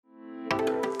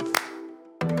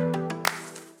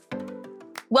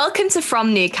Welcome to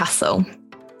From Newcastle,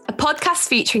 a podcast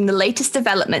featuring the latest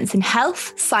developments in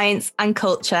health, science and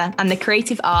culture and the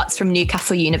creative arts from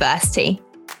Newcastle University.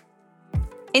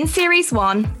 In Series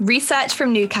 1, Research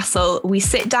from Newcastle, we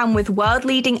sit down with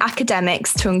world-leading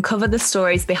academics to uncover the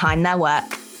stories behind their work.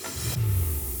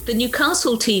 The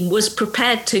Newcastle team was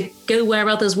prepared to go where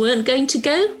others weren't going to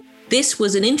go. This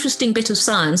was an interesting bit of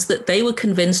science that they were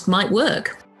convinced might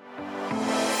work.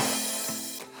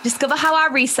 Discover how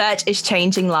our research is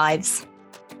changing lives.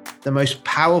 The most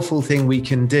powerful thing we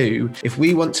can do if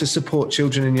we want to support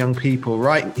children and young people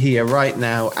right here, right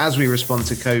now, as we respond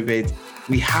to COVID,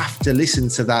 we have to listen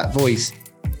to that voice.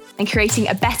 And creating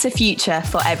a better future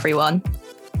for everyone.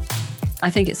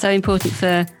 I think it's so important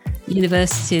for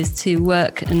universities to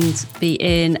work and be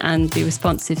in and be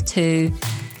responsive to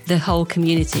the whole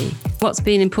community. What's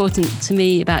been important to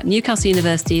me about Newcastle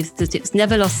University is that it's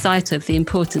never lost sight of the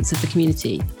importance of the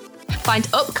community. Find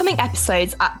upcoming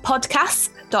episodes at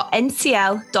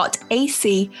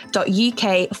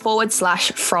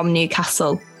podcast.ncl.ac.uk/From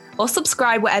Newcastle or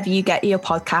subscribe wherever you get your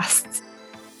podcasts.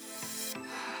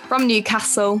 From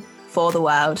Newcastle, for the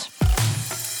world.